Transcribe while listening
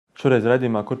Šoreiz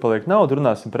raidījumā, kur paliek nauda,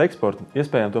 runāsim par eksportu.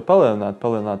 Iespējams to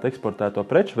palielināt eksportēto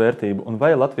preču vērtību un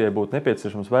vai Latvijai būtu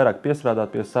nepieciešams vairāk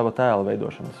piestrādāt pie sava tēla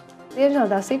veidošanas.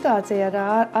 Vienādā situācija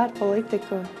ar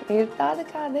ārpolitiku ir tāda,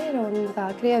 kāda ir, un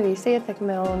tā Krievijas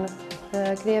ietekme un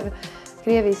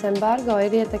Krievijas embargo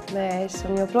ir ietekmējis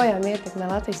un joprojām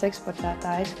ietekmē Latvijas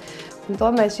eksportētājus. Un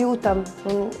to mēs jūtam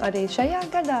un arī šajā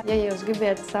gadā. Ja jūs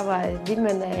gribat savai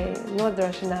ģimenei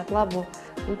nodrošināt labu,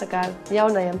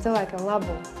 jaunajam cilvēkam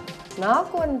labu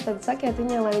nākotni, tad sakiet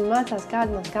viņiem, lai viņi mācās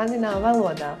kādu no skandināvu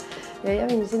valodām. Jo, ja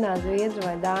viņi zinās zviedru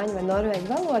vai dāņu vai norvēģu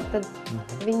valodu, tad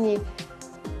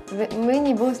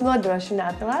viņi būs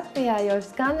nodrošināti Latvijā, jo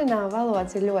skandināvu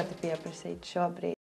valodas ir ļoti pieprasītas šobrīd.